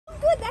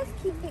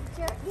keep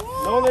picture.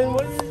 Yeah. Nolan,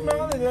 what are you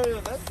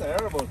smiling? That's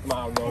terrible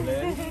smile,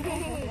 Nolan.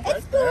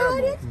 It's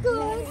good. It's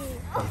good.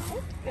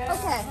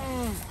 Okay.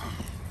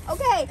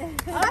 Okay.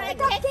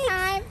 Take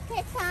time.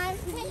 Take time.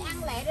 Take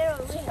ăn lẹ đi rồi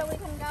so we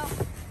can go.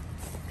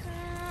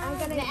 I'm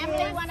gonna Does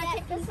Emily want to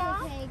take this off?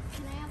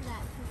 Can I have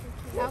that?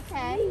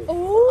 Okay.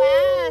 Ooh,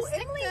 Wow,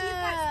 Emily, you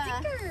got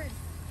stickers.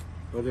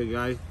 Okay,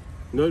 guys.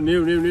 No,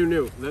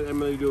 Neil. Let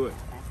Emily do it.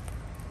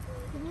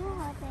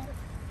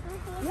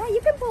 Yeah,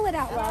 you can pull it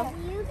out, Rob.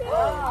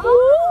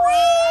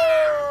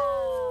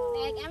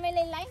 Nè,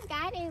 Emily lấy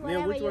cái đi.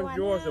 Neil, which whatever one's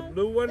you yours? want. The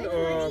blue one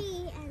or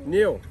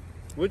Neil?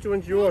 Which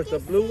one's yours? The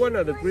blue one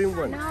or the green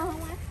one? No,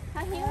 không á.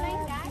 Thôi Hiếu lấy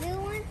cái.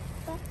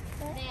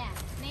 Nè,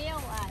 Neil,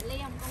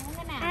 Liam con muốn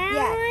cái nào? I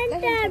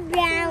want the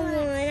brown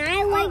one.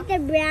 I like the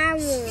brown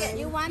one.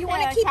 You want You the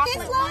wanna keep this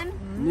chocolate one? one?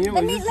 Neil,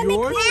 Let is me- this let me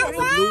yours? clean The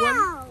blue one?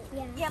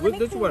 Yeah, let With me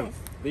this clean one? this.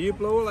 Do you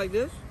blow it like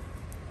this?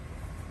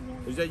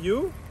 Is that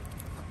you?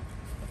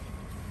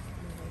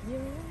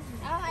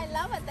 Oh, I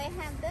love it. They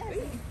have this.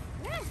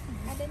 Yeah,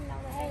 I didn't know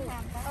that they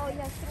have that. Oh,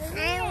 yes.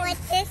 I want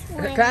this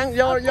one. Khang,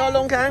 vô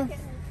luôn Khang.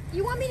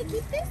 You want me to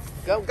keep this?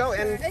 Go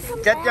and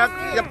get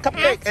your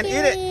cupcake and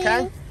eat it,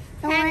 Khang.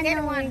 Khang,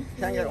 get one.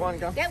 Khang get one,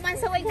 go. Get one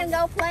so we can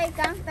go play,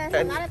 con. There's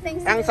a lot of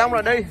things to Ăn do. xong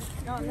rồi đi.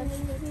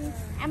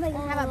 Emily,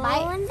 have a I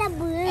bite. want the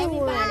blue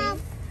Everybody. one.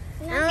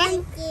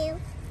 Thank you.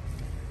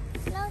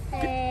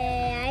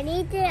 I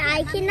need to.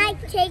 I can like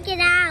take it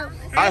out.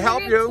 I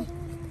help you.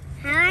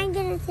 How am I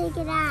gonna take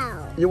it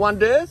out? You want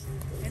this?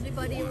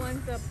 Anybody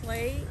wants a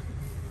plate?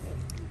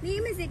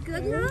 Liam, is it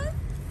good, love?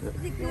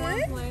 Is it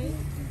good? Plate?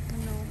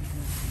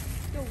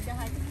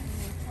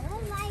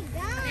 Oh my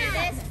god!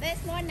 Yeah,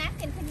 there's more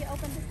napkin. Can you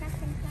open this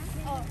napkin?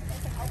 Oh,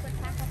 there's an open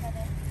pack over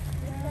there.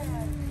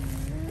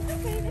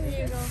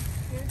 Here you go.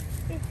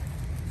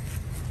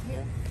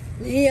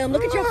 Liam,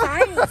 look at your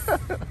face.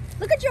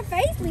 Look at your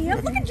face,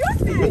 Liam. Look at your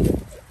face.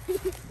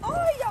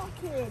 Oh, y'all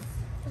kids.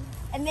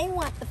 And they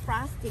want the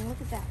frosting.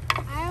 Look at that.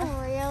 I don't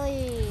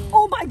really.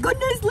 Oh my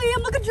goodness,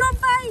 Liam, look at your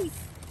face.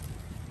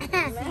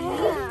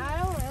 Yeah, I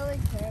don't really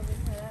care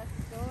because that's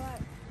so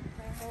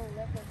my whole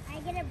lip is.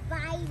 I'm gonna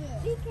bite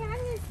it. He can.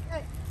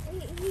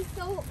 He's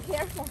so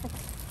careful.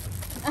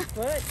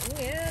 But,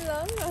 yeah,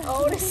 lớn rồi.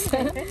 Ồ,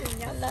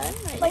 nó lớn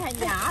rồi. Với hồi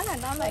nhỏ là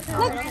nó lại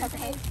không ra được.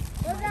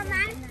 Look at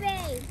my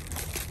face.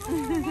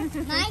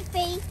 My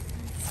face.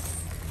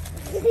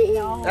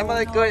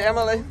 Emily cười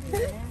Emily.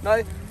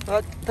 Nói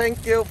thank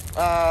you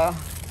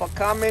for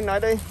coming nói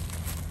đi.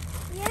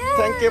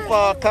 Thank you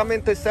for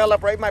coming to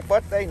celebrate my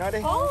birthday nói đi.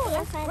 Oh,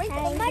 that's great.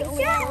 Oh my God.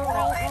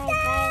 Oh my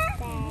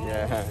God.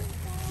 Yeah.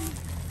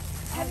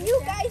 Have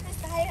you guys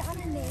decided on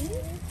a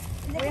name?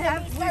 We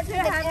still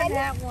haven't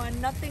had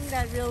one. Nothing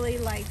that really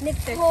like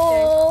sticks.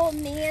 Nicole,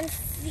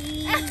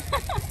 Nancy.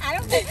 I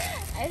don't think.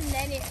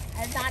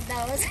 I not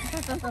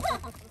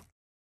those.